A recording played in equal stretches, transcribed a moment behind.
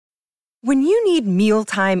When you need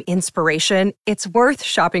mealtime inspiration, it's worth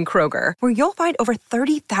shopping Kroger, where you'll find over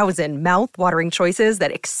 30,000 mouth-watering choices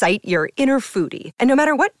that excite your inner foodie. And no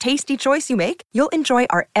matter what tasty choice you make, you'll enjoy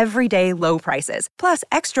our everyday low prices, plus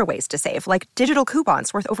extra ways to save, like digital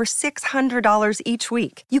coupons worth over $600 each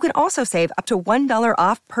week. You can also save up to $1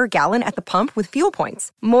 off per gallon at the pump with fuel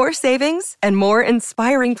points. More savings and more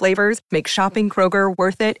inspiring flavors make shopping Kroger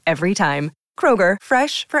worth it every time. Kroger,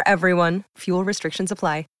 fresh for everyone. Fuel restrictions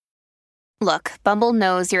apply. Look, Bumble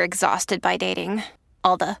knows you're exhausted by dating.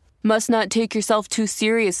 All the, must not take yourself too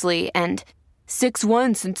seriously, and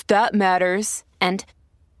 6'1" since that matters, and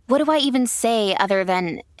what do I even say other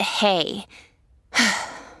than, hey?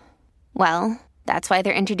 Well, that's why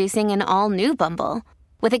they're introducing an all-new Bumble,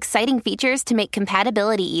 with exciting features to make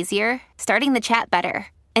compatibility easier, starting the chat better,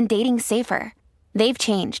 and dating safer. They've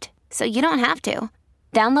changed, so you don't have to.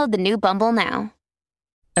 Download the new Bumble now.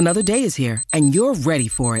 Another day is here, and you're ready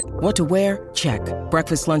for it. What to wear? Check.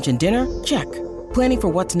 Breakfast, lunch, and dinner? Check. Planning for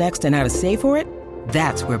what's next and how to save for it?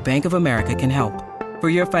 That's where Bank of America can help. For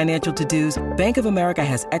your financial to-dos, Bank of America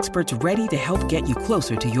has experts ready to help get you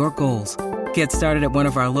closer to your goals. Get started at one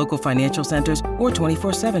of our local financial centers or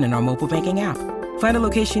 24/7 in our mobile banking app. Find a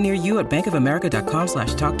location near you at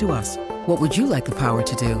bankofamerica.com/talktous. What would you like the power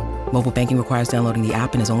to do? Mobile banking requires downloading the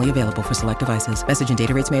app and is only available for select devices. Message and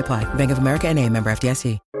data rates may apply. Bank of America N.A., member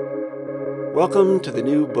FDIC. Welcome to the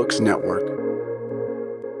New Books Network.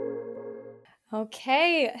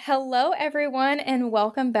 Okay. Hello, everyone, and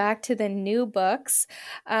welcome back to the New Books.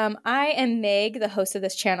 I am Meg, the host of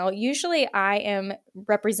this channel. Usually I am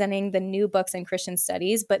representing the new books in Christian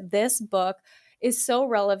studies, but this book is so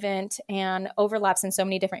relevant and overlaps in so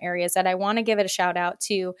many different areas that I want to give it a shout out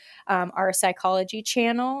to our psychology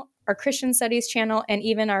channel, our Christian studies channel, and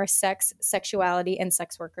even our sex, sexuality, and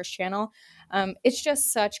sex workers channel. It's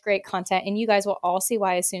just such great content, and you guys will all see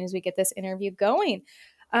why as soon as we get this interview going.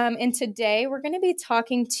 And today we're going to be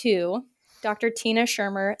talking to Dr. Tina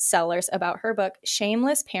Schermer Sellers about her book,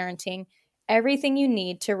 Shameless Parenting, Everything You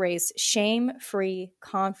Need to Raise Shame-Free,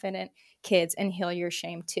 Confident Kids and Heal Your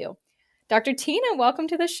Shame Too. Dr. Tina, welcome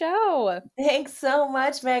to the show. Thanks so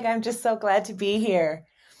much, Meg. I'm just so glad to be here.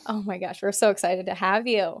 Oh my gosh, we're so excited to have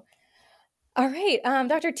you. All right,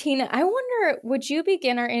 Dr. Tina, I wonder, would you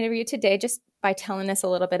begin our interview today just by telling us a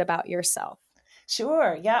little bit about yourself?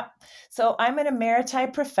 Sure, yeah. So I'm an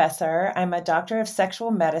emeriti professor. I'm a doctor of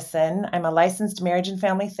sexual medicine. I'm a licensed marriage and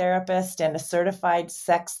family therapist and a certified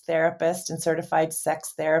sex therapist and certified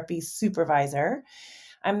sex therapy supervisor.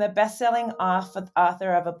 I'm the best-selling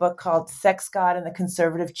author of a book called Sex, God, and the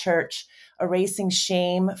Conservative Church, Erasing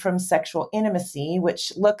Shame from Sexual Intimacy,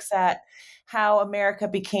 which looks at how America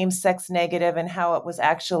became sex negative and how it was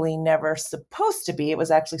actually never supposed to be. It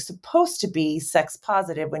was actually supposed to be sex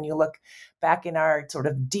positive when you look back in our sort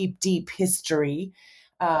of deep, deep history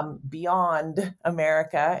beyond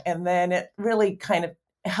America. And then it really kind of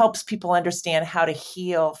helps people understand how to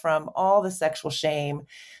heal from all the sexual shame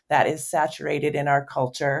that is saturated in our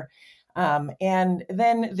culture. And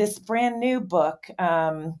then this brand new book,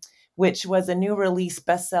 which was a new release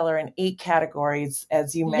bestseller in 8 categories,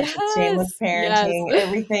 as you mentioned, Shameless Parenting,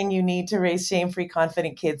 Everything You Need to Raise Shame-Free,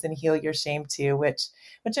 Confident Kids and Heal Your Shame Too, which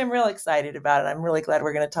I'm real excited about. And I'm really glad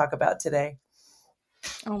we're going to talk about today.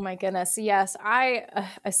 Oh my goodness. Yes.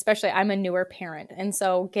 I'm a newer parent. And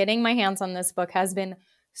so getting my hands on this book has been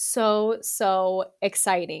so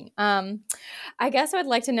exciting. I guess I would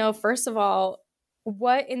like to know, first of all,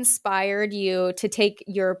 what inspired you to take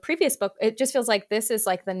your previous book? It just feels like this is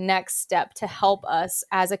like the next step to help us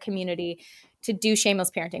as a community to do shameless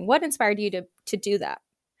parenting. What inspired you to do that?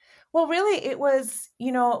 Well, really, it was,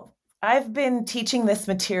 I've been teaching this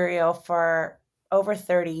material for over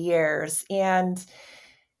 30 years. And,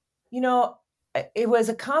 it was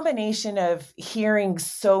a combination of hearing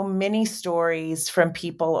so many stories from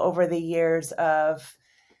people over the years of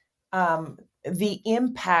the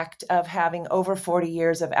impact of having over 40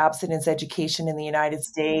 years of abstinence education in the United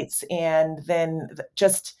States, and then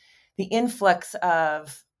just the influx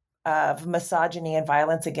of misogyny and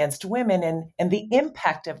violence against women and the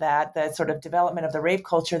impact of that, the sort of development of the rape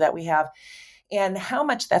culture that we have, and how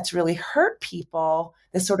much that's really hurt people,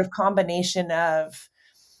 this sort of combination of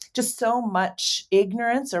just so much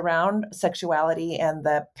ignorance around sexuality and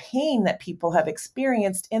the pain that people have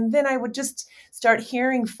experienced. And then I would just start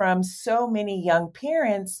hearing from so many young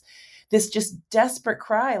parents this just desperate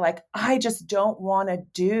cry, like, I just don't want to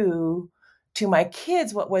do to my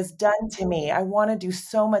kids what was done to me. I want to do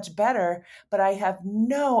so much better, but I have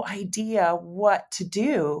no idea what to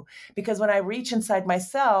do, because when I reach inside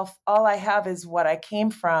myself, all I have is what I came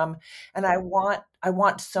from. And I want I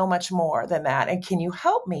want so much more than that. And can you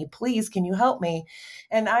help me? Please, can you help me?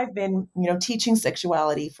 And I've been, teaching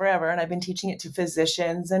sexuality forever, and I've been teaching it to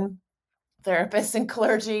physicians and therapists and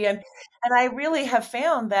clergy. And I really have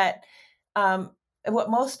found that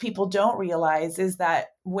what most people don't realize is that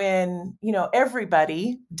when,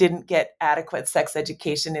 everybody didn't get adequate sex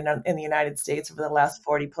education in the United States over the last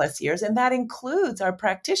 40 plus years, and that includes our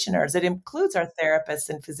practitioners, it includes our therapists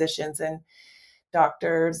and physicians and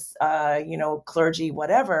doctors, clergy,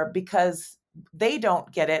 whatever, because they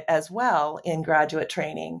don't get it as well in graduate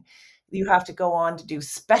training. You have to go on to do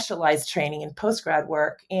specialized training and postgrad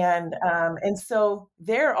work. And so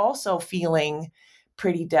they're also feeling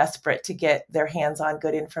pretty desperate to get their hands on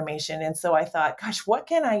good information. And so I thought, gosh, what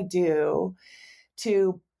can I do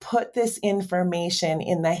to put this information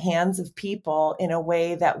in the hands of people in a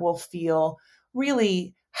way that will feel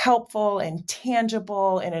really helpful and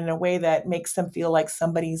tangible, and in a way that makes them feel like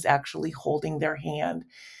somebody's actually holding their hand.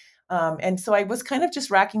 And so I was kind of just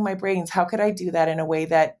racking my brains. How could I do that in a way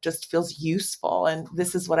that just feels useful? And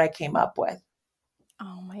this is what I came up with.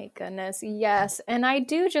 Oh my goodness. Yes. And I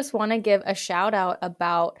do just want to give a shout out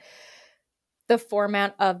about the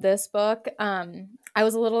format of this book. I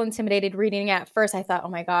was a little intimidated reading it at first. I thought, oh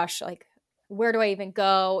my gosh, like, where do I even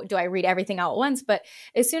go? Do I read everything out at once? But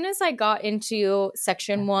as soon as I got into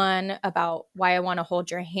section 1 about why I want to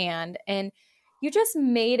hold your hand, and you just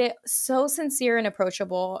made it so sincere and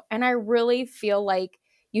approachable. And I really feel like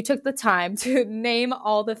you took the time to name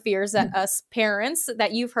all the fears that us parents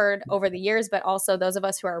that you've heard over the years, but also those of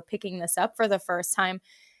us who are picking this up for the first time,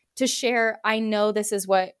 to share, I know this is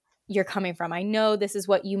what you're coming from. I know this is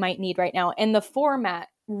what you might need right now. And the format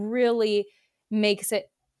really makes it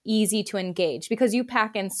easy to engage because you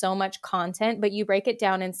pack in so much content, but you break it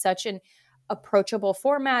down in such an approachable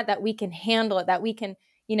format that we can handle it, that we can,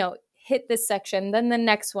 hit this section, then the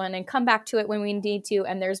next one, and come back to it when we need to.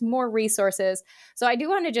 And there's more resources. So I do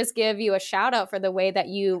want to just give you a shout out for the way that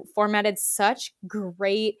you formatted such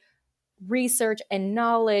great research and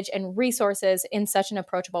knowledge and resources in such an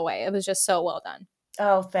approachable way. It was just so well done.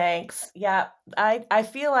 Oh, thanks. Yeah. I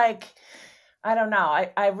feel like, I don't know.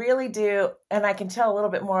 I really do. And I can tell a little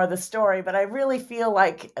bit more of the story, but I really feel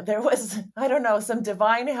like there was, I don't know, some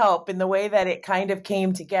divine help in the way that it kind of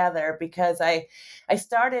came together, because I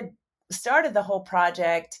started the whole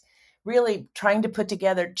project really trying to put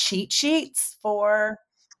together cheat sheets for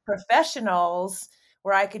professionals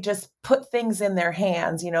where I could just put things in their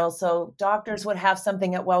hands, so doctors would have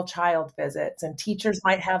something at well child visits, and teachers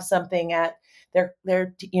might have something at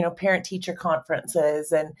their parent teacher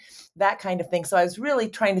conferences and that kind of thing. So I was really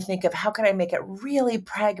trying to think of how can I make it really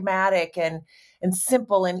pragmatic and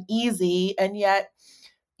simple and easy. And yet,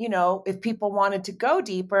 if people wanted to go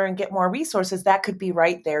deeper and get more resources, that could be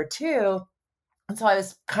right there too. And so I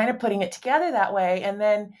was kind of putting it together that way. And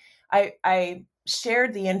then I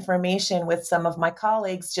shared the information with some of my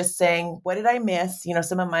colleagues, just saying, what did I miss?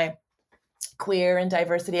 Some of my queer and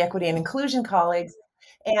diversity, equity, and inclusion colleagues.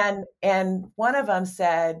 And one of them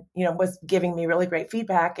said, was giving me really great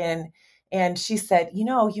feedback. And she said,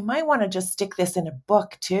 you might want to just stick this in a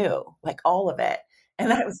book too, like all of it.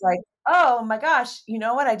 And I was like, oh my gosh, you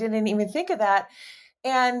know what? I didn't even think of that.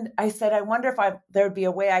 And I said, I wonder if there would be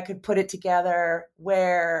a way I could put it together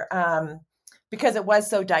where, because it was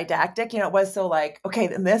so didactic, it was so like, okay,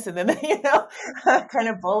 then this, and then, kind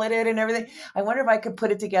of bulleted and everything. I wonder if I could put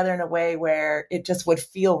it together in a way where it just would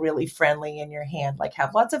feel really friendly in your hand, like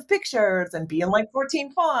have lots of pictures and be in like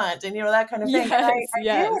 14 font and, that kind of thing.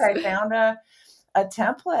 Yes, I found a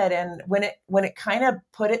template, and when it kind of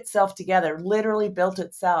put itself together, literally built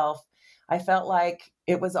itself, I felt like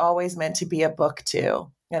it was always meant to be a book too.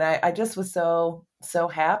 And I just was so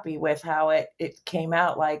happy with how it came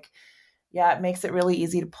out. Like, yeah, it makes it really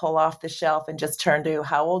easy to pull off the shelf and just turn to,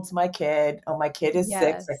 how old's my kid? Oh, my kid is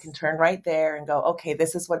 6. I can turn right there and go, okay,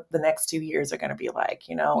 this is what the next 2 years are going to be like,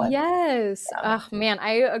 And, yes. Oh man,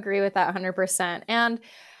 I agree with that 100%. And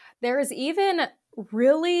there's even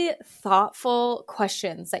really thoughtful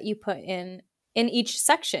questions that you put in each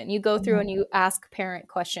section. You go through and you ask parent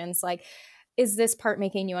questions like, is this part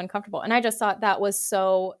making you uncomfortable? And I just thought that was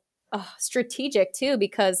so strategic too,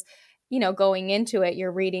 because going into it,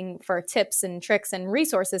 you're reading for tips and tricks and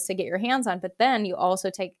resources to get your hands on, but then you also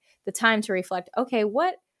take the time to reflect, okay,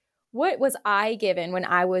 what was I given when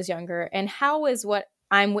I was younger, and how is what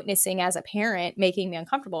I'm witnessing as a parent making me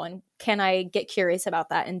uncomfortable? And can I get curious about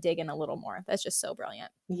that and dig in a little more? That's just so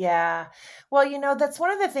brilliant. Yeah. Well, that's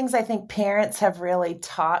one of the things I think parents have really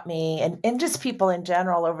taught me, and just people in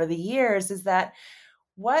general over the years, is that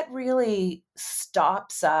what really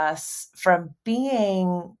stops us from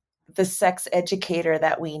being the sex educator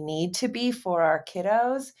that we need to be for our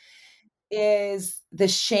kiddos is the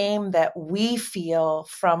shame that we feel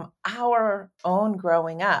from our own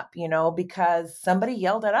growing up, because somebody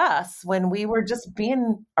yelled at us when we were just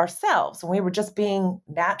being ourselves, when we were just being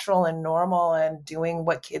natural and normal and doing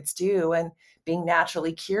what kids do and being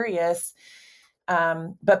naturally curious.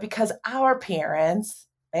 But because our parents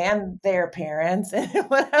and their parents and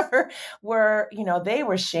whatever were, they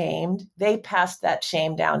were shamed, they passed that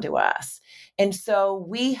shame down to us. And so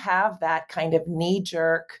we have that kind of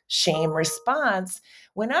knee-jerk shame response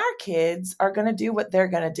when our kids are going to do what they're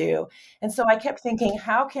going to do. And so I kept thinking,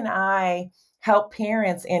 how can I help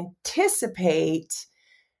parents anticipate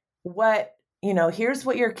what, here's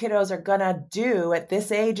what your kiddos are going to do at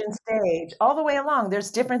this age and stage all the way along.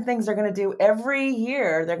 There's different things they're going to do every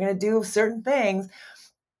year. They're going to do certain things.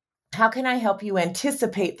 How can I help you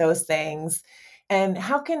anticipate those things? And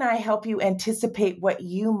how can I help you anticipate what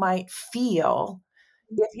you might feel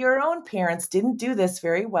if your own parents didn't do this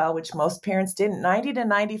very well, which most parents didn't? 90 to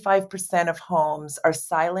 95% of homes are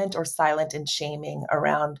silent or silent in shaming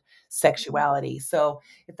around sexuality. So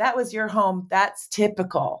if that was your home, that's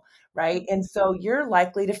typical, right? And so you're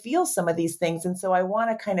likely to feel some of these things. And so I want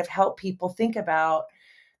to kind of help people think about,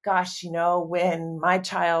 gosh, when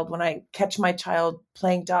I catch my child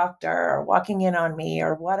playing doctor or walking in on me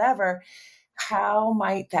or whatever, how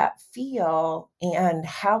might that feel? And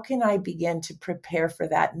how can I begin to prepare for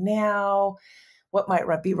that now? What might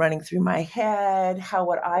be running through my head? How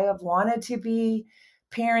would I have wanted to be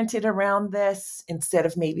parented around this instead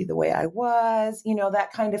of maybe the way I was?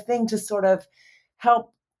 That kind of thing, to sort of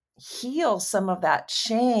help heal some of that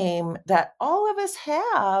shame that all of us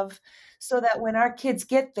have, so that when our kids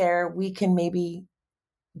get there, we can maybe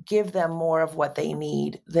give them more of what they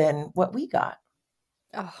need than what we got.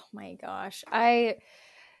 Oh my gosh. I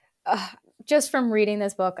just from reading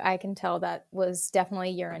this book, I can tell that was definitely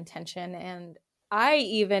your intention. And I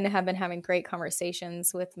even have been having great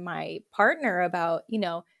conversations with my partner about,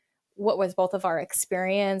 what was both of our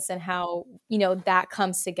experience and how, that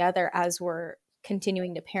comes together as we're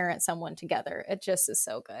continuing to parent someone together. It just is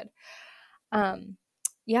so good.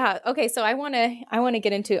 Yeah. Okay. So I want to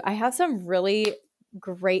get into, I have some really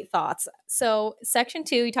great thoughts. So section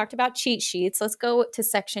 2, you talked about cheat sheets. Let's go to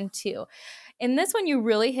section 2. In this one, you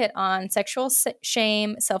really hit on sexual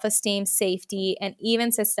shame, self-esteem, safety, and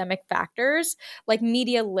even systemic factors like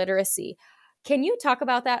media literacy. Can you talk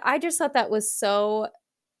about that? I just thought that was so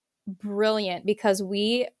brilliant, because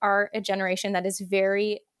we are a generation that is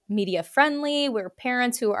very media friendly. We're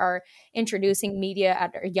parents who are introducing media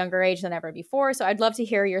at a younger age than ever before. So I'd love to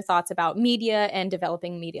hear your thoughts about media and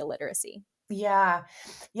developing media literacy. Yeah.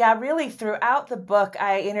 Really, throughout the book,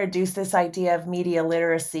 I introduced this idea of media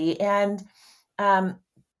literacy. And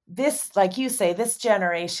this, like you say, this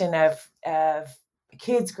generation of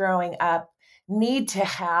kids growing up need to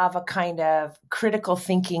have a kind of critical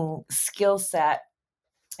thinking skill set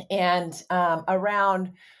and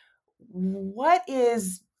around what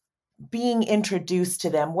is being introduced to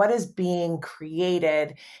them, what is being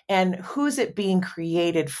created, and who's it being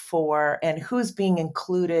created for, and who's being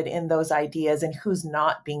included in those ideas and who's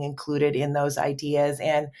not being included in those ideas,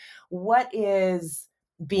 and what is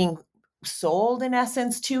being sold in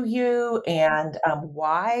essence to you, and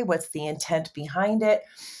what's the intent behind it.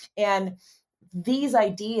 And these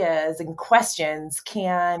ideas and questions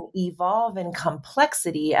can evolve in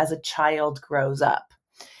complexity as a child grows up.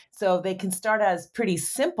 So they can start as pretty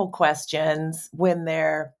simple questions when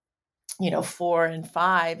they're, 4 and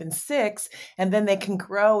 5 and 6, and then they can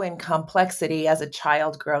grow in complexity as a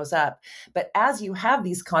child grows up. But as you have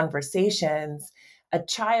these conversations, a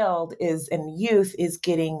child and youth is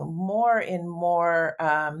getting more and more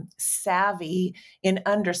savvy in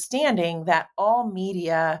understanding that all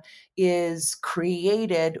media is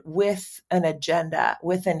created with an agenda,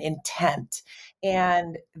 with an intent,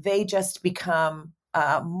 and they just become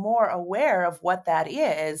more aware of what that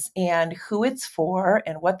is and who it's for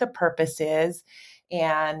and what the purpose is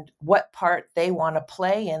and what part they want to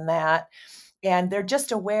play in that. And they're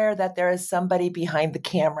just aware that there is somebody behind the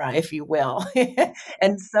camera, if you will,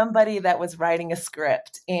 and somebody that was writing a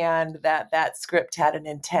script, and that script had an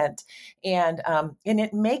intent. And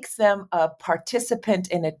it makes them a participant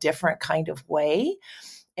in a different kind of way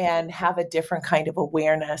and have a different kind of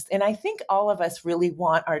awareness. And I think all of us really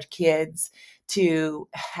want our kids to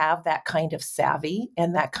have that kind of savvy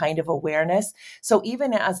and that kind of awareness. So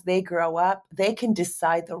even as they grow up, they can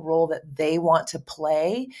decide the role that they want to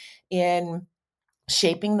play in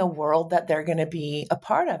shaping the world that they're going to be a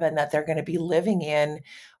part of and that they're going to be living in,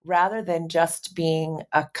 rather than just being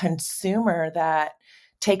a consumer that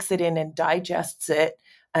takes it in and digests it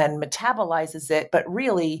and metabolizes it, but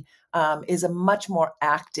really is a much more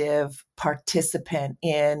active participant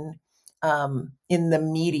in the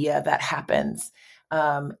media that happens.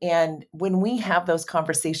 And when we have those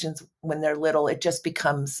conversations when they're little, it just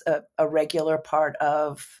becomes a regular part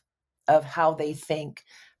of how they think,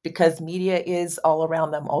 because media is all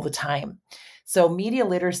around them all the time. So media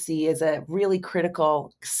literacy is a really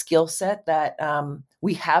critical skill set that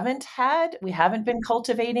we haven't been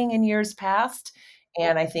cultivating in years past.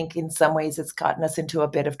 And I think in some ways it's gotten us into a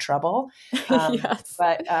bit of trouble. Yes.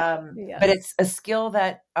 But Yes. it's a skill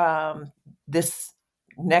that this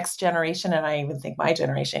next generation, and I even think my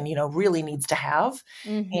generation, really needs to have.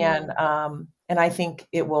 Mm-hmm. And I think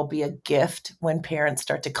it will be a gift when parents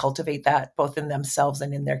start to cultivate that both in themselves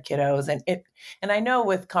and in their kiddos. And I know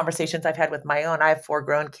with conversations I've had with my own, I have 4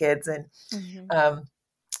 grown kids and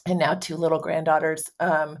now 2 little granddaughters.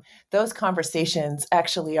 Those conversations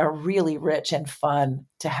actually are really rich and fun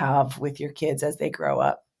to have with your kids as they grow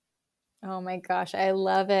up. Oh my gosh, I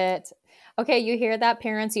love it. Okay, you hear that,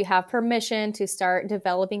 parents? You have permission to start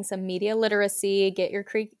developing some media literacy, get your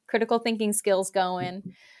critical thinking skills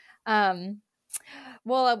going.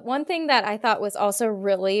 Well, one thing that I thought was also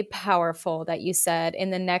really powerful that you said in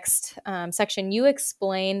the next section, you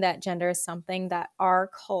explained that gender is something that our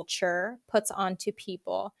culture puts onto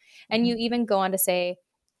people. And you even go on to say,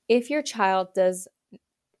 if your child does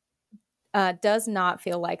not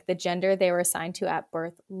feel like the gender they were assigned to at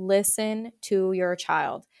birth, listen to your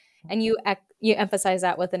child. And you emphasize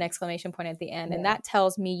that with an exclamation point at the end. Yeah. And that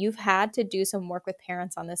tells me you've had to do some work with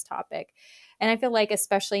parents on this topic. And I feel like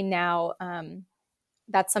especially now,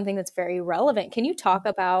 that's something that's very relevant. Can you talk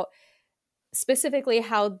about specifically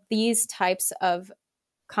how these types of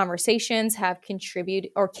conversations have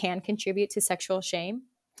contributed or can contribute to sexual shame?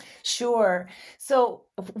 Sure. So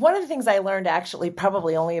one of the things I learned actually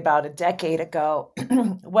probably only about a decade ago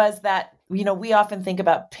was that, we often think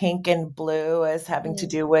about pink and blue as having to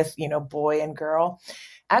do with, boy and girl.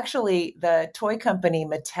 Actually, the toy company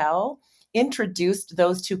Mattel introduced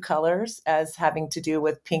those 2 colors as having to do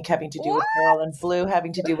with pink having to do with girl and blue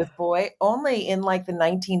having to do with boy only in like the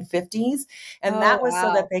 1950s. And that was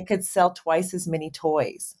so that they could sell twice as many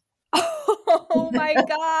toys. Oh my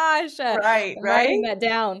gosh. Right. Writing that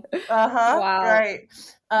down. Wow. Right.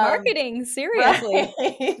 Marketing, seriously.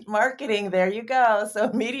 Right. Marketing, there you go. So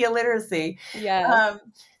media literacy. Yeah.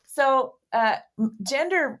 So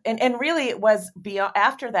gender, and really it was beyond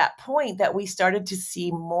after that point that we started to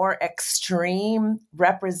see more extreme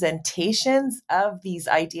representations of these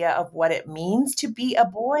idea of what it means to be a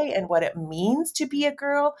boy and what it means to be a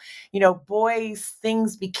girl. Boys,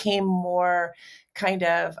 things became more kind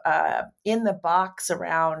of in the box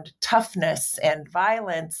around toughness and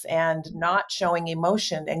violence and not showing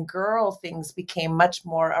emotion. And girl things became much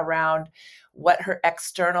more around what her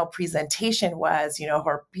external presentation was,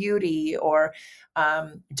 her beauty or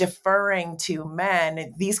deferring to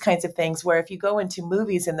men, these kinds of things, where if you go into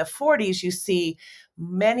movies in the 40s, you see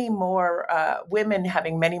many more women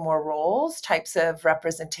having many more roles, types of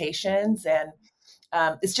representations. And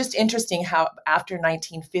it's just interesting how after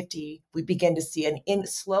 1950, we begin to see an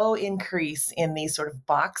slow increase in these sort of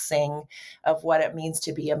boxing of what it means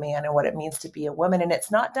to be a man and what it means to be a woman. And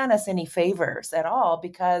it's not done us any favors at all,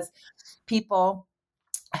 because people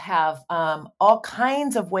have all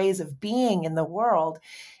kinds of ways of being in the world.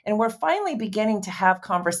 And we're finally beginning to have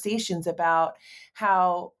conversations about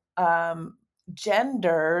how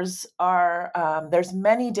genders are, there's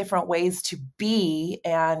many different ways to be,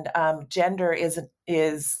 and gender is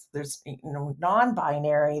there's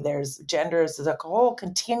non-binary, there's genders, there's a whole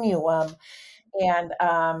continuum, and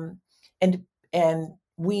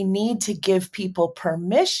we need to give people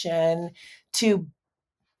permission to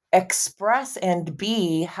express and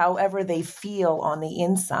be however they feel on the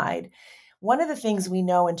inside. One of the things we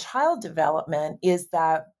know in child development is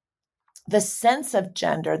that the sense of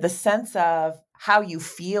gender, the sense of how you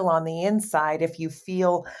feel on the inside, if you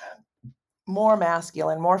feel more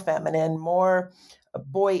masculine, more feminine, more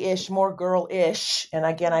boyish, more girl-ish, and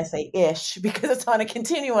again, I say ish because it's on a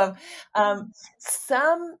continuum,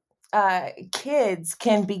 some kids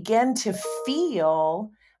can begin to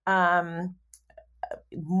feel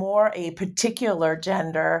more a particular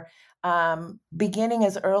gender beginning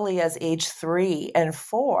as early as age 3 and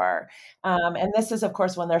 4. And this is, of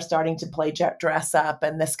course, when they're starting to play dress up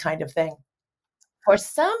and this kind of thing. For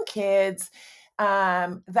some kids,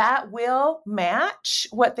 that will match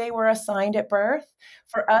what they were assigned at birth.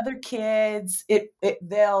 For other kids,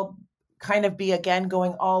 they'll kind of be, again,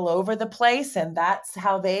 going all over the place, and that's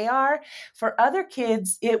how they are. For other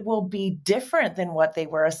kids, it will be different than what they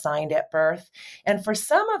were assigned at birth. And for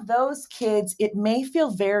some of those kids, it may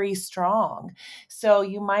feel very strong. So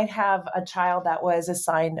you might have a child that was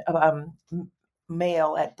assigned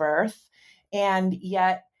male at birth, and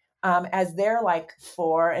yet as they're like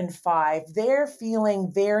 4 and 5, they're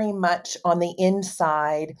feeling very much on the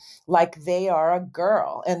inside like they are a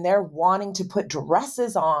girl, and they're wanting to put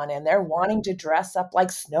dresses on, and they're wanting to dress up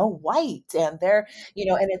like Snow White, and they're,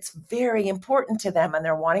 and it's very important to them, and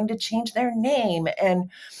they're wanting to change their name,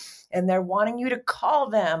 and they're wanting you to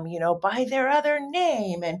call them, by their other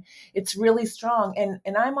name. And it's really strong.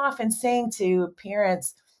 And I'm often saying to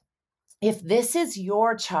parents, if this is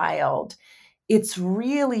your child, it's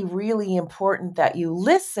really, really important that you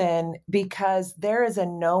listen, because there is a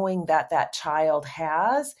knowing that that child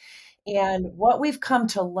has. And what we've come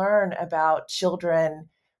to learn about children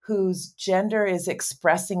whose gender is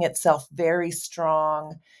expressing itself very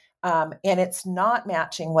strong, and it's not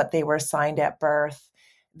matching what they were assigned at birth,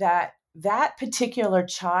 that particular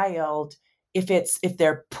child, if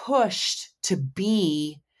they're pushed to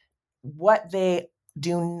be what they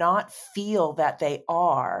do not feel that they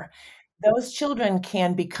are, those children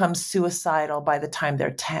can become suicidal by the time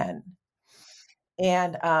they're 10.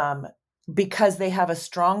 And because they have a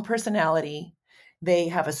strong personality, they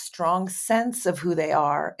have a strong sense of who they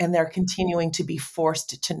are, and they're continuing to be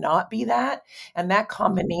forced to not be that. And that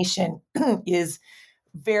combination is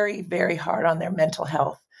very, very hard on their mental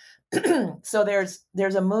health. So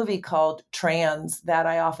there's a movie called Trans that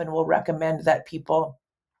I often will recommend that people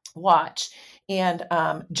watch, and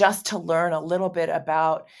just to learn a little bit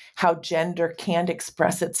about how gender can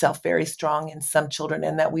express itself very strong in some children,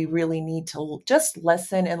 and that we really need to just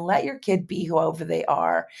listen and let your kid be whoever they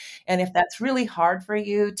are. And if that's really hard for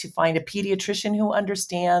you, to find a pediatrician who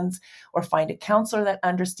understands, or find a counselor that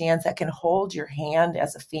understands, that can hold your hand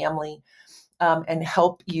as a family, and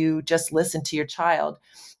help you just listen to your child,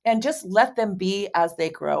 and just let them be as they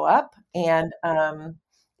grow up. And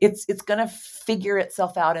it's going to figure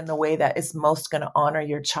itself out in the way that is most going to honor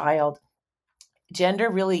your child. Gender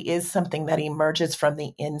really is something that emerges from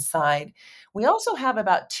the inside. We also have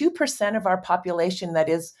about 2% of our population that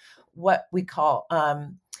is what we call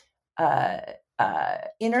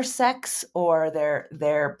intersex, or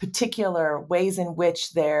their particular ways in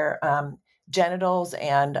which their genitals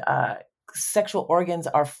and sexual organs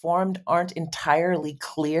are formed aren't entirely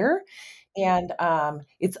clear. And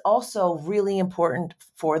it's also really important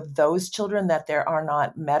for those children that there are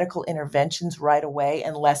not medical interventions right away,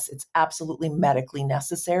 unless it's absolutely medically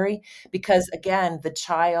necessary. Because again, the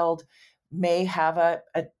child may have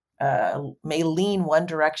may lean one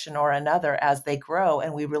direction or another as they grow,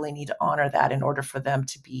 and we really need to honor that in order for them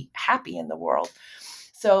to be happy in the world.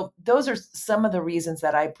 So those are some of the reasons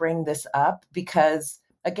that I bring this up, because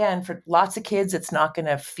again, for lots of kids, it's not going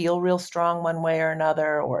to feel real strong one way or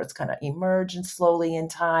another, or it's going to emerge and slowly in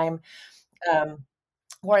time,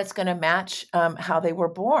 or it's going to match how they were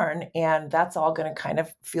born. And that's all going to kind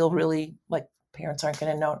of feel really like parents aren't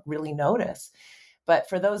going to really notice. But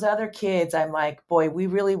for those other kids, I'm like, boy, we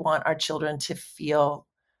really want our children to feel,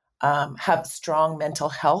 have strong mental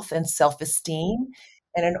health and self-esteem.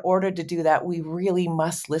 And in order to do that, we really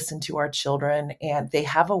must listen to our children, and they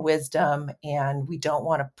have a wisdom, and we don't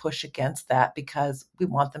want to push against that, because we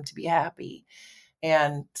want them to be happy.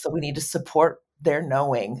 And so we need to support their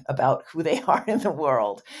knowing about who they are in the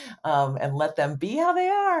world, and let them be how they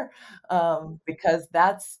are. Because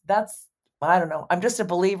that's, I don't know. I'm just a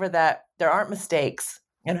believer that there aren't mistakes,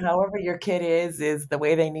 and however your kid is the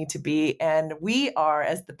way they need to be. And we are,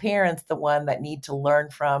 as the parents, the one that need to learn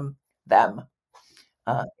from them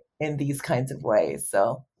in these kinds of ways.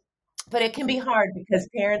 So, but it can be hard, because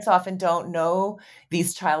parents often don't know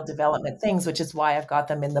these child development things, which is why I've got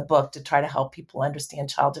them in the book, to try to help people understand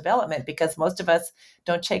child development, because most of us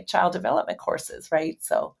don't take child development courses, right?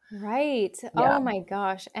 So, right. yeah. Oh my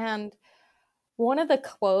gosh. And one of the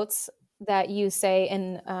quotes that you say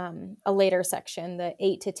in a later section, the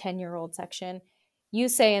 8 to 10-year-old section, you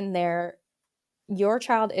say in there, your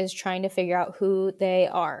child is trying to figure out who they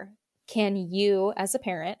are. Can you, as a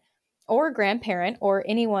parent or grandparent or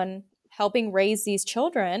anyone helping raise these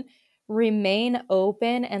children, remain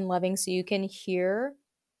open and loving so you can hear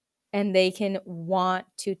and they can want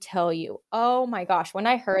to tell you? Oh my gosh, when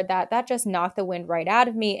I heard that, that just knocked the wind right out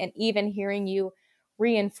of me. And even hearing you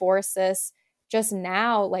reinforce this just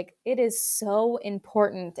now, like, it is so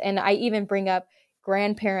important. And I even bring up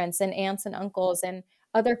grandparents and aunts and uncles and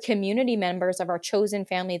other community members of our chosen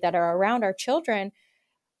family that are around our children.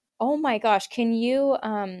 Oh my gosh, can you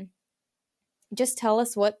just tell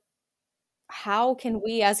us what how can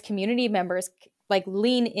we as community members like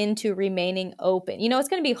lean into remaining open? It's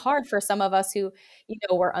going to be hard for some of us who,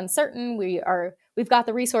 we're uncertain. We've got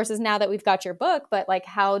the resources now that we've got your book, but like,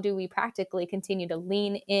 how do we practically continue to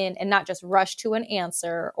lean in and not just rush to an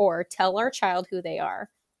answer or tell our child who they are?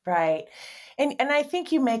 Right. And I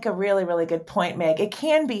think you make a really, really good point, Meg. It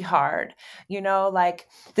can be hard, like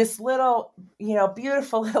this little,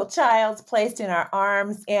 beautiful little child's placed in our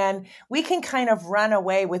arms, and we can kind of run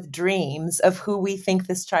away with dreams of who we think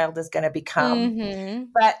this child is going to become. Mm-hmm.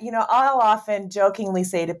 But, I'll often jokingly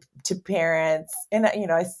say to parents, and,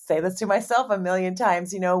 I say this to myself a million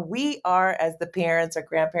times, we are, as the parents or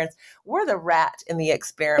grandparents, we're the rat in the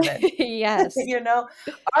experiment. Yes.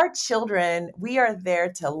 Our children, we are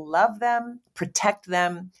there to love them, protect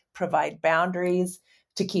them, provide boundaries,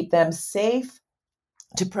 to keep them safe,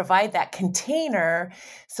 to provide that container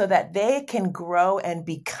so that they can grow and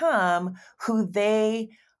become who they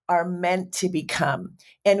are meant to become.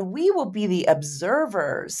 And we will be the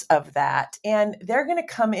observers of that. And they're going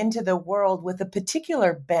to come into the world with a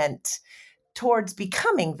particular bent towards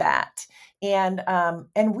becoming that. And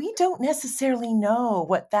we don't necessarily know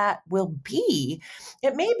what that will be.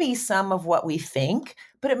 It may be some of what we think,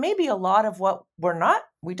 but it may be a lot of what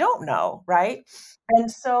we don't know, right?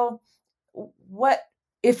 And so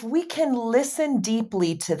if we can listen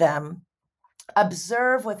deeply to them,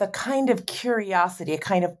 observe with a kind of curiosity, a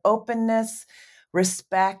kind of openness,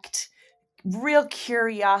 respect, real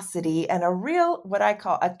curiosity, and a real, what I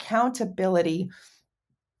call accountability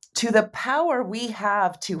to the power we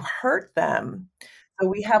have to hurt them. So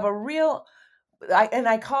we have a real,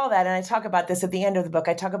 I call that, and I talk about this at the end of the book,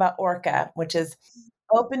 I talk about ORCA, which is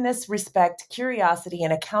openness, respect, curiosity,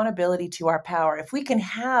 and accountability to our power. If we can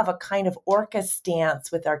have a kind of ORCA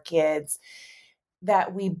stance with our kids,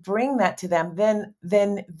 that we bring that to them,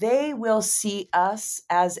 then they will see us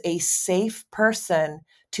as a safe person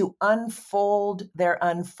to unfold their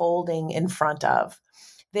unfolding in front of.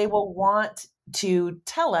 They will want to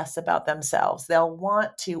tell us about themselves. They'll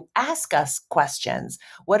want to ask us questions.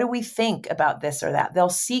 What do we think about this or that? They'll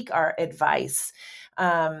seek our advice.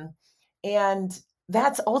 And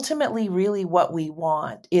that's ultimately really what we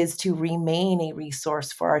want, is to remain a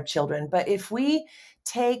resource for our children. But if we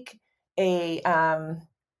take a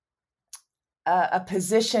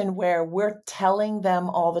position where we're telling them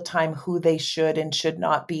all the time who they should and should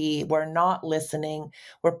not be, we're not listening,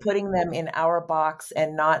 we're putting them in our box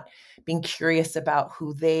and not being curious about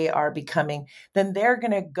who they are becoming, then they're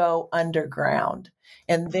going to go underground,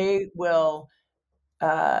 and they will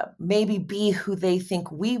maybe be who they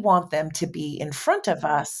think we want them to be in front of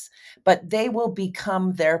us, but they will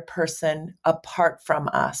become their person apart from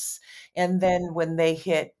us. And then when they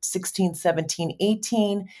hit 16, 17,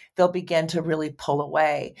 18, they'll begin to really pull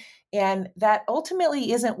away. And that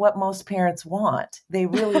ultimately isn't what most parents want. They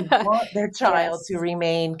really want their child Yes. to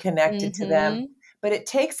remain connected to them. But it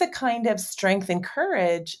takes a kind of strength and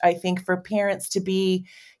courage, I think, for parents to be,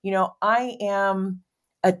 I am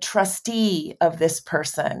a trustee of this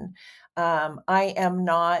person. I am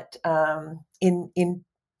not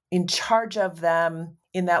in charge of them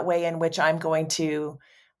in that way in which I'm going to,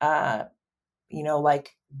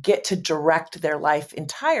 get to direct their life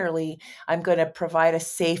entirely. I'm going to provide a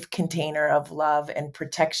safe container of love and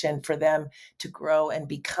protection for them to grow and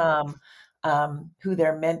become who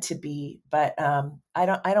they're meant to be. But I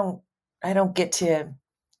don't get to,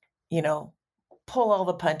 pull all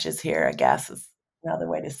the punches here, I guess is another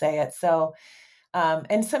way to say it. So,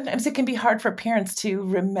 and sometimes it can be hard for parents to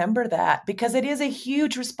remember that, because it is a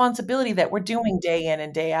huge responsibility that we're doing day in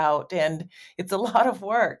and day out. And it's a lot of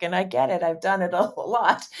work, and I get it. I've done it a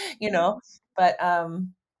lot,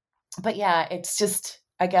 but yeah, it's just,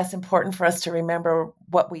 I guess, important for us to remember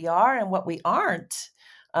what we are and what we aren't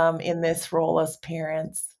in this role as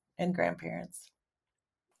parents and grandparents.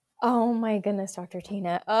 Oh my goodness, Dr.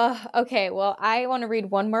 Tina. Okay, well, I want to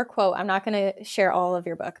read one more quote. I'm not going to share all of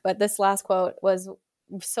your book, but this last quote was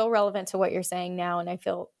so relevant to what you're saying now, and I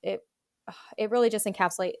feel it really just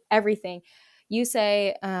encapsulates everything. You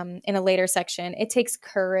say in a later section, it takes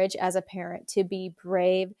courage as a parent to be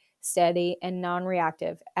brave, steady, and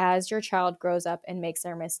non-reactive as your child grows up and makes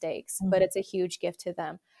their mistakes, but it's a huge gift to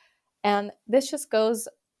them. And this just goes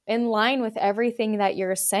in line with everything that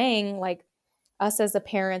you're saying, like us as the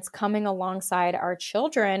parents coming alongside our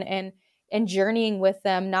children and journeying with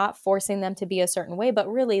them, not forcing them to be a certain way,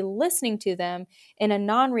 but really listening to them in a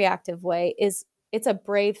non-reactive way it's a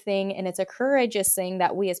brave thing, and it's a courageous thing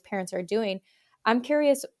that we as parents are doing. I'm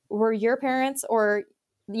curious, were your parents or,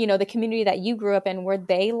 the community that you grew up in, were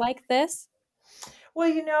they like this?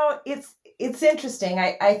 Well, it's interesting.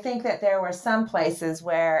 I think that there were some places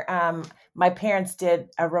where my parents did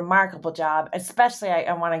a remarkable job, especially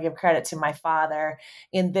I want to give credit to my father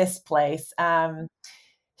in this place.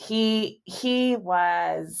 He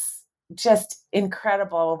was just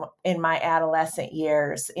incredible in my adolescent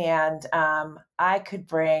years, and I could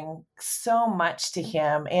bring so much to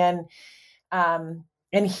him, and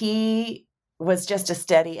he was just a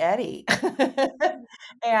steady Eddie.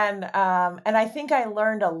 And I think I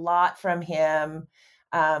learned a lot from him,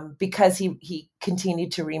 because he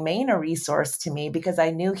continued to remain a resource to me, because I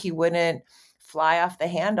knew he wouldn't fly off the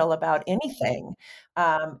handle about anything.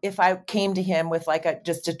 If I came to him with like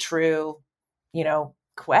just a true,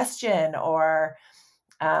 question or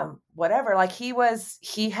whatever, like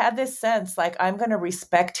he had this sense like, I'm going to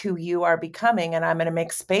respect who you are becoming, and I'm going to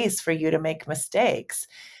make space for you to make mistakes.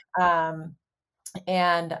 Um,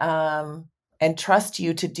 and trust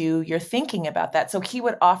you to do your thinking about that. So he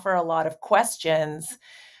would offer a lot of questions,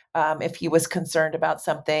 if he was concerned about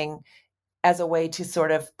something, as a way to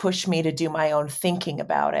sort of push me to do my own thinking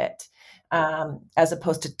about it, as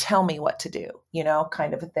opposed to tell me what to do,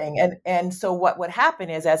 kind of a thing. And so what would happen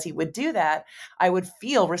is, as he would do that, I would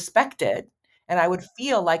feel respected, and I would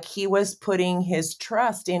feel like he was putting his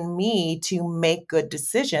trust in me to make good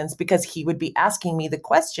decisions, because he would be asking me the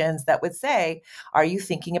questions that would say, are you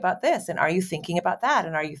thinking about this? And are you thinking about that?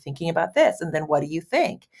 And are you thinking about this? And then what do you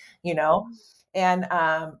think? You know? And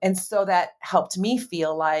so that helped me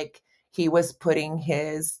feel like he was putting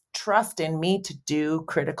his trust in me to do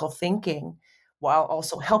critical thinking, while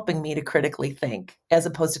also helping me to critically think, as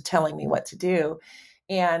opposed to telling me what to do.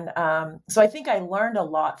 And so I think I learned a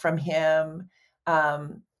lot from him,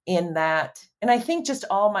 in that. And I think just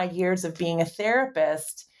all my years of being a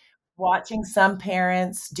therapist, watching some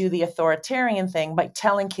parents do the authoritarian thing by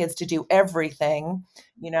telling kids to do everything,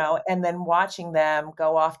 and then watching them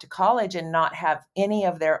go off to college and not have any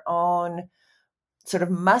of their own sort of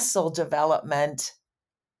muscle development,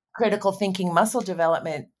 critical thinking muscle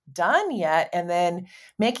development done yet, and then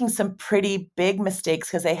making some pretty big mistakes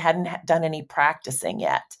because they hadn't done any practicing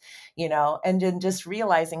yet, and then just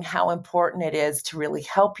realizing how important it is to really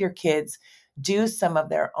help your kids do some of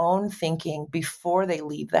their own thinking before they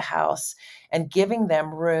leave the house, and giving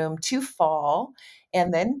them room to fall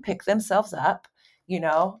and then pick themselves up,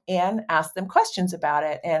 and ask them questions about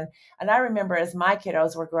it. And I remember, as my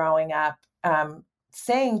kiddos were growing up,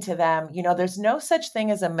 saying to them, there's no such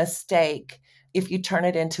thing as a mistake if you turn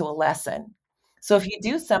it into a lesson. So if you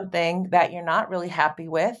do something that you're not really happy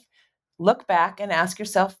with, look back and ask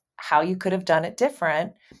yourself how you could have done it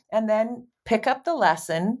different, and then pick up the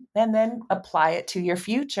lesson and then apply it to your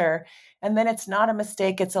future. And then it's not a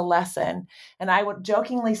mistake, it's a lesson. And I would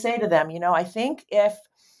jokingly say to them, I think if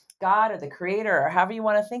God or the creator, or however you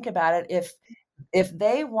want to think about it, if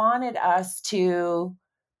they wanted us to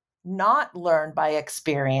not learn by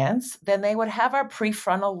experience, then they would have our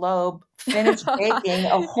prefrontal lobe finished baking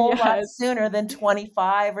a whole lot sooner than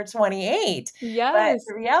 25 or 28. Yes.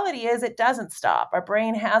 But the reality is, it doesn't stop. Our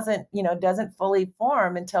brain doesn't fully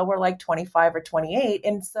form until we're like 25 or 28.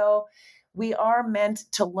 And so we are meant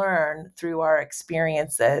to learn through our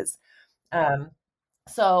experiences.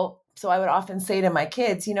 So I would often say to my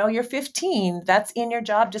kids, you're 15, that's in your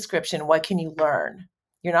job description. What can you learn?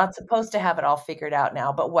 You're not supposed to have it all figured out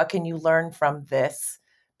now, but what can you learn from this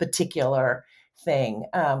particular thing,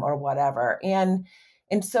 or whatever? And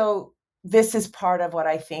so this is part of what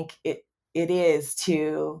I think it is,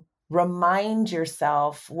 to remind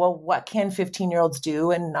yourself, well, what can 15-year-olds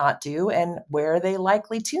do and not do, and where are they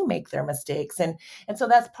likely to make their mistakes? And so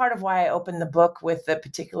that's part of why I open the book with the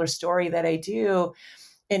particular story that I do,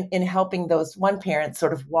 in helping those one parent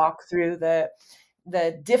sort of walk through the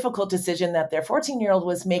difficult decision that their 14-year-old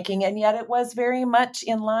was making. And yet it was very much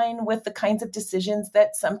in line with the kinds of decisions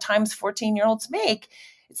that sometimes 14-year-olds make.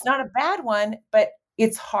 It's not a bad one, but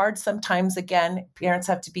it's hard sometimes. Again, parents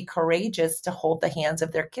have to be courageous to hold the hands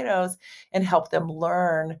of their kiddos and help them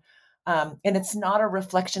learn. And it's not a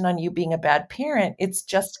reflection on you being a bad parent. It's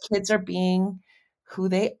just kids are being who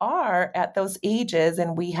they are at those ages,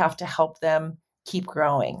 and we have to help them keep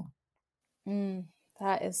growing.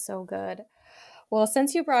 That is so good. Well,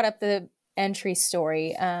 since you brought up the entry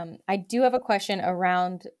story, I do have a question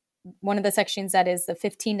around one of the sections that is the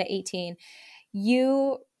 15 to 18.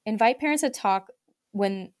 You invite parents to talk,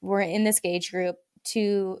 when we're in this age group,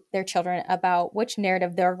 to their children about which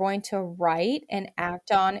narrative they're going to write and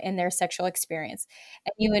act on in their sexual experience.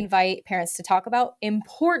 And you invite parents to talk about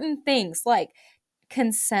important things like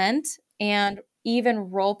consent and even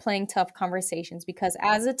role-playing tough conversations, because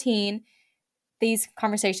as a teen, these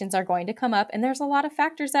conversations are going to come up, and there's a lot of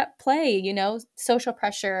factors at play, social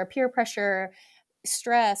pressure, peer pressure,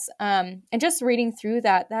 stress, and just reading through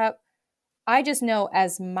that I just know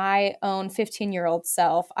as my own 15-year-old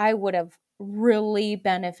self, I would have really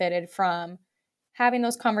benefited from having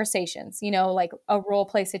those conversations, like a role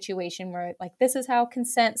play situation where like, this is how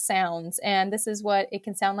consent sounds, and this is what it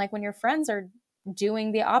can sound like when your friends are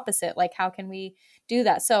doing the opposite. Like, how can we do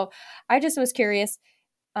that? So I just was curious,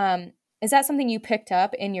 is that something you picked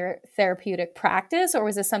up in your therapeutic practice, or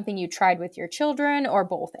was this something you tried with your children, or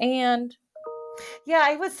both and? Yeah,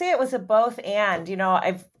 I would say it was a both and.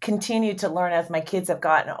 I've continued to learn as my kids have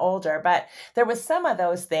gotten older, but there was some of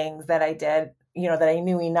those things that I did, that I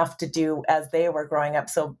knew enough to do as they were growing up.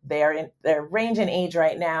 So they're range in age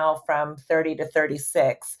right now from 30 to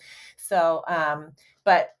 36. So,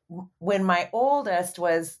 but when my oldest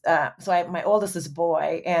was, my oldest is a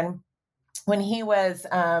boy, and when he was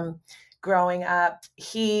growing up,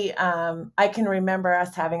 I can remember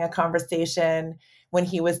us having a conversation when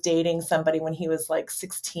he was dating somebody when he was like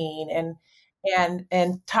 16,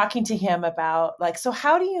 and talking to him about like, so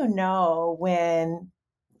how do you know when,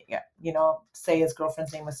 say his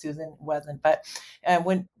girlfriend's name was Susan, wasn't, but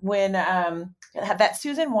when that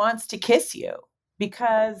Susan wants to kiss you,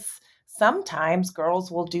 because sometimes girls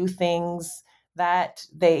will do things that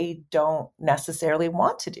they don't necessarily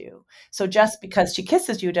want to do. So just because she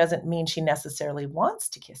kisses you doesn't mean she necessarily wants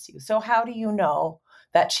to kiss you. So how do you know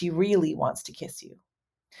that she really wants to kiss you?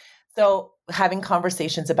 So having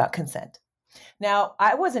conversations about consent. Now,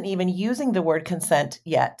 I wasn't even using the word consent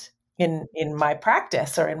yet in my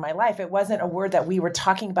practice or in my life. It wasn't a word that we were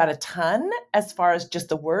talking about a ton as far as just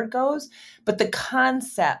the word goes, but the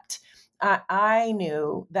concept, I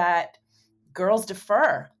knew that girls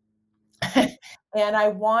defer. And I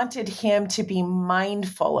wanted him to be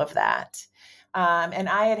mindful of that. And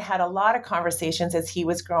I had a lot of conversations as he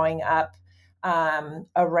was growing up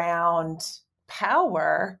around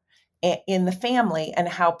power in the family and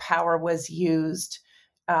how power was used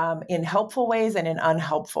in helpful ways and in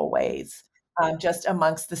unhelpful ways, just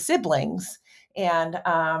amongst the siblings. And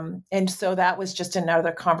so that was just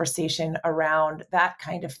another conversation around that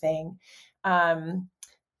kind of thing.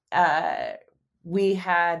 We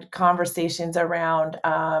had conversations around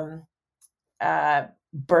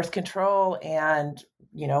birth control and,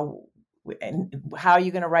 and how are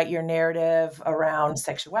you going to write your narrative around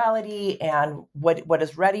sexuality, and what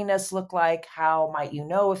does readiness look like? How might you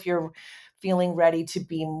know if you're feeling ready to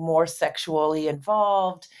be more sexually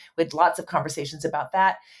involved? With lots of conversations about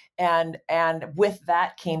that. And with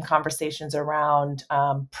that came conversations around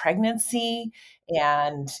pregnancy,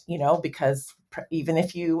 and, because even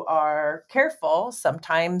if you are careful,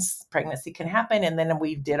 sometimes pregnancy can happen. And then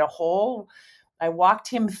I walked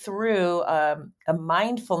him through a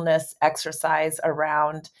mindfulness exercise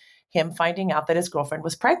around him finding out that his girlfriend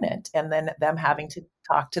was pregnant, and then them having to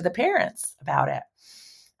talk to the parents about it.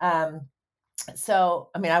 So,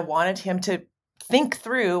 I wanted him to think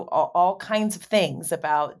through all kinds of things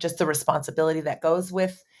about just the responsibility that goes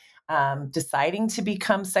with deciding to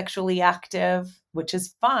become sexually active, which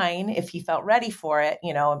is fine if he felt ready for it,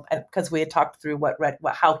 because we had talked through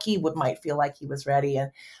how he might feel like he was ready,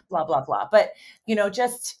 and blah, blah, blah. But,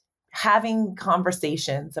 just having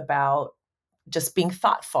conversations about just being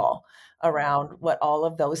thoughtful around what all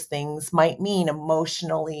of those things might mean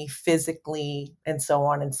emotionally, physically, and so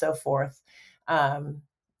on and so forth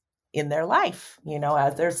in their life,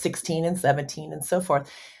 as they're 16 and 17 and so forth.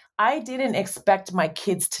 I didn't expect my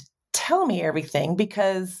kids to tell me everything,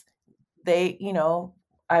 because they,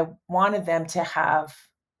 I wanted them to have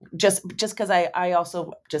just because I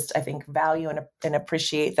also just, I think, value and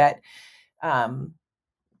appreciate that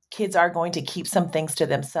kids are going to keep some things to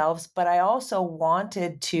themselves, but I also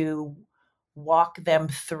wanted to walk them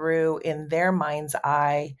through in their mind's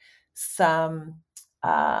eye some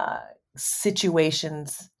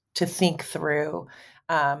situations to think through,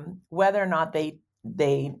 whether or not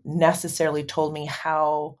they necessarily told me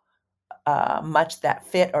how much that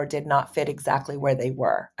fit or did not fit exactly where they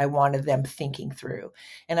were. I wanted them thinking through.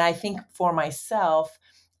 And I think for myself,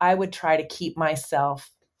 I would try to keep myself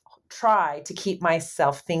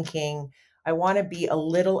thinking, I want to be a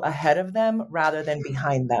little ahead of them rather than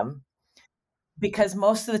behind them. Because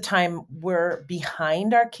most of the time we're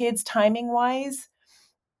behind our kids timing wise.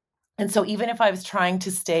 And so even if I was trying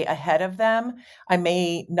to stay ahead of them, I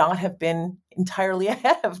may not have been entirely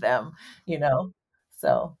ahead of them,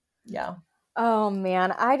 So, yeah. Oh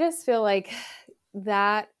man, I just feel like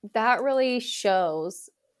that really shows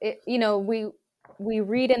it. We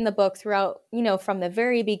read in the book throughout, from the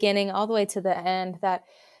very beginning all the way to the end, that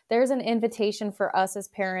there's an invitation for us as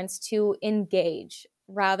parents to engage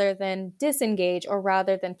rather than disengage or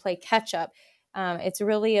rather than play catch up. It's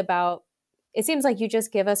really about, it seems like you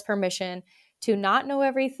just give us permission to not know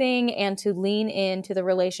everything and to lean into the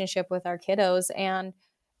relationship with our kiddos. And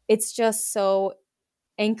it's just so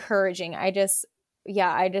encouraging. I just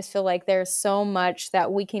feel like there's so much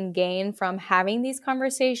that we can gain from having these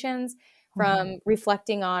conversations, from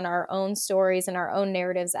reflecting on our own stories and our own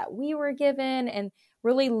narratives that we were given, and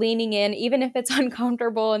really leaning in, even if it's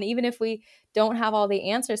uncomfortable and even if we don't have all the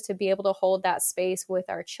answers, to be able to hold that space with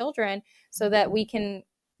our children so that we can,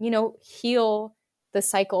 heal the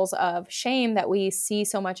cycles of shame that we see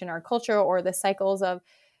so much in our culture, or the cycles of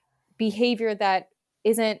behavior that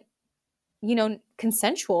isn't,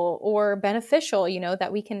 consensual or beneficial,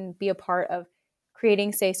 that we can be a part of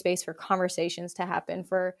creating safe space for conversations to happen,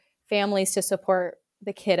 for families to support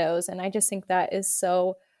the kiddos. And I just think that is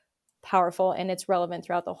so powerful, and it's relevant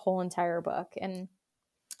throughout the whole entire book. And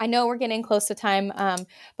I know we're getting close to time,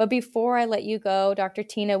 but before I let you go, Dr.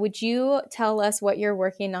 Tina, would you tell us what you're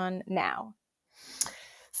working on now?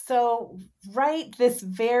 So right this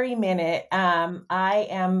very minute, I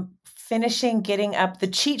am finishing getting up the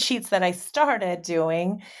cheat sheets that I started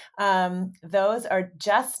doing. Those are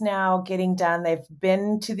just now getting done. They've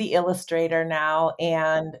been to the illustrator now,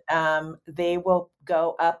 and they will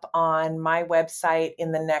go up on my website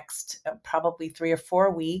in the next probably 3 or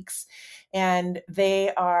 4 weeks. And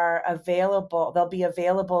they are available. They'll be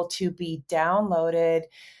available to be downloaded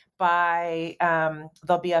by,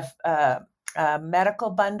 there'll be a medical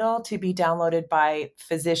bundle to be downloaded by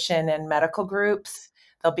physician and medical groups.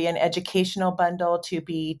 There'll be an educational bundle to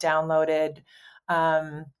be downloaded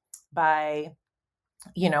by,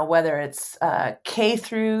 whether it's K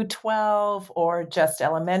through 12 or just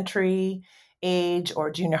elementary age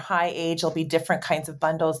or junior high age. There'll be different kinds of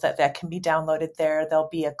bundles that can be downloaded there. There'll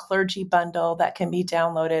be a clergy bundle that can be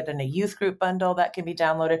downloaded and a youth group bundle that can be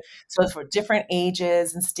downloaded. So it's for different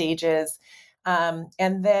ages and stages.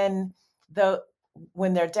 And then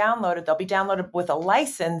when they're downloaded, they'll be downloaded with a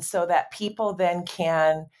license so that people then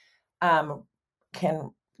can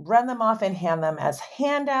run them off and hand them as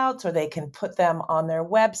handouts, or they can put them on their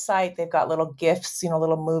website. They've got little GIFs,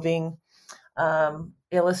 little moving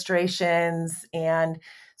illustrations. And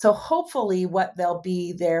so hopefully what they'll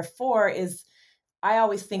be there for is, I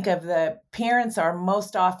always think of the parents are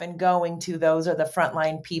most often going to, those are the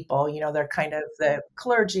frontline people, they're kind of the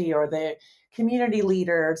clergy or the community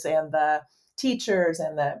leaders and the teachers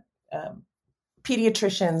and the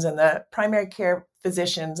pediatricians and the primary care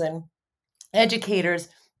physicians and educators.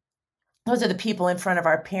 Those are the people in front of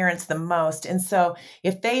our parents the most. And so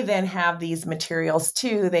if they then have these materials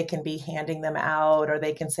too, they can be handing them out, or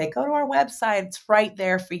they can say, go to our website. It's right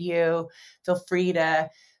there for you. Feel free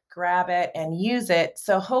to grab it and use it.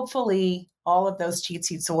 So hopefully all of those cheat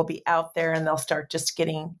sheets will be out there, and they'll start just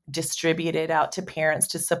getting distributed out to parents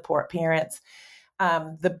to support parents.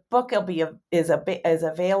 The book is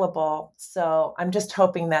available. So I'm just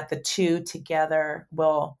hoping that the two together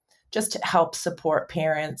will just help support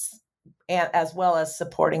parents, and as well as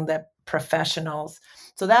supporting the professionals.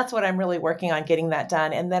 So that's what I'm really working on, getting that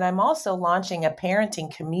done. And then I'm also launching a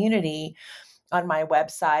parenting community on my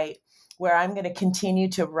website, where I'm going to continue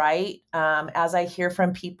to write as I hear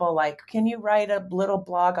from people like, can you write a little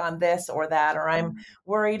blog on this or that? Or I'm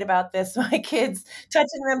worried about this, my kids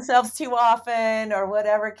touching themselves too often or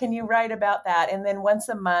whatever. Can you write about that? And then once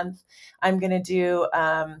a month, I'm going to do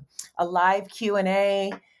a live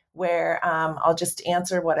Q&A where I'll just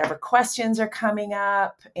answer whatever questions are coming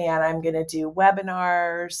up. And I'm going to do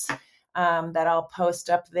webinars that I'll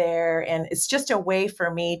post up there. And it's just a way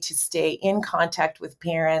for me to stay in contact with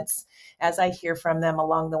parents as I hear from them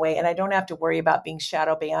along the way. And I don't have to worry about being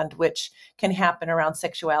shadow banned, which can happen around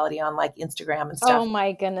sexuality on like Instagram and stuff. Oh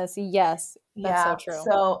my goodness. Yes. That's so true.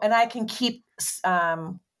 So, and I can keep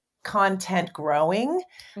content growing.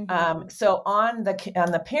 So on the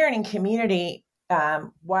parenting community,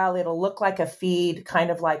 while it'll look like a feed,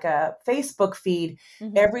 kind of like a Facebook feed,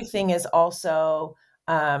 everything is also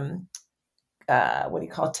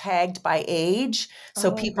tagged by age.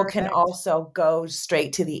 So people can also go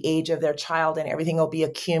straight to the age of their child, and everything will be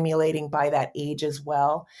accumulating by that age as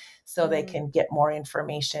well. So they can get more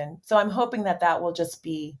information. So I'm hoping that will just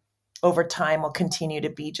be, over time, will continue to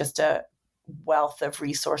be just a wealth of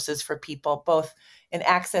resources for people, both in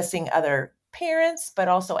accessing other parents, but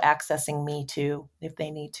also accessing me too, if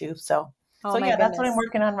they need to. That's what I'm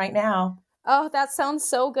working on right now. Oh, that sounds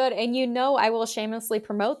so good. And I will shamelessly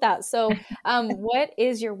promote that. So, what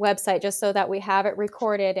is your website, just so that we have it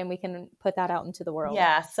recorded and we can put that out into the world?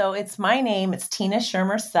 Yeah, so it's my name. It's Tina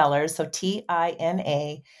Schermer Sellers. So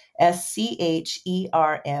TinaSchermer,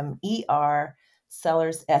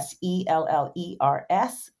 Sellers,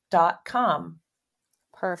 SELLERS.com.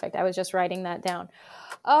 Perfect. I was just writing that down.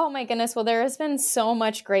 Oh my goodness. Well, there has been so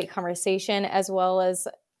much great conversation, as well as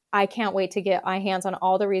I can't wait to get my hands on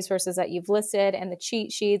all the resources that you've listed and the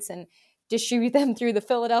cheat sheets and distribute them through the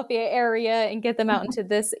Philadelphia area and get them out into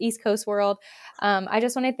this East Coast world. I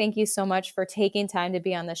just want to thank you so much for taking time to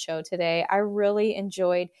be on the show today. I really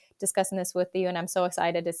enjoyed discussing this with you, and I'm so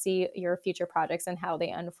excited to see your future projects and how they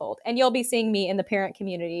unfold. And you'll be seeing me in the parent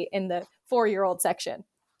community in the 4-year-old section.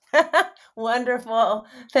 Wonderful.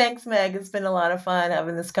 Thanks, Meg. It's been a lot of fun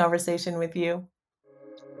having this conversation with you.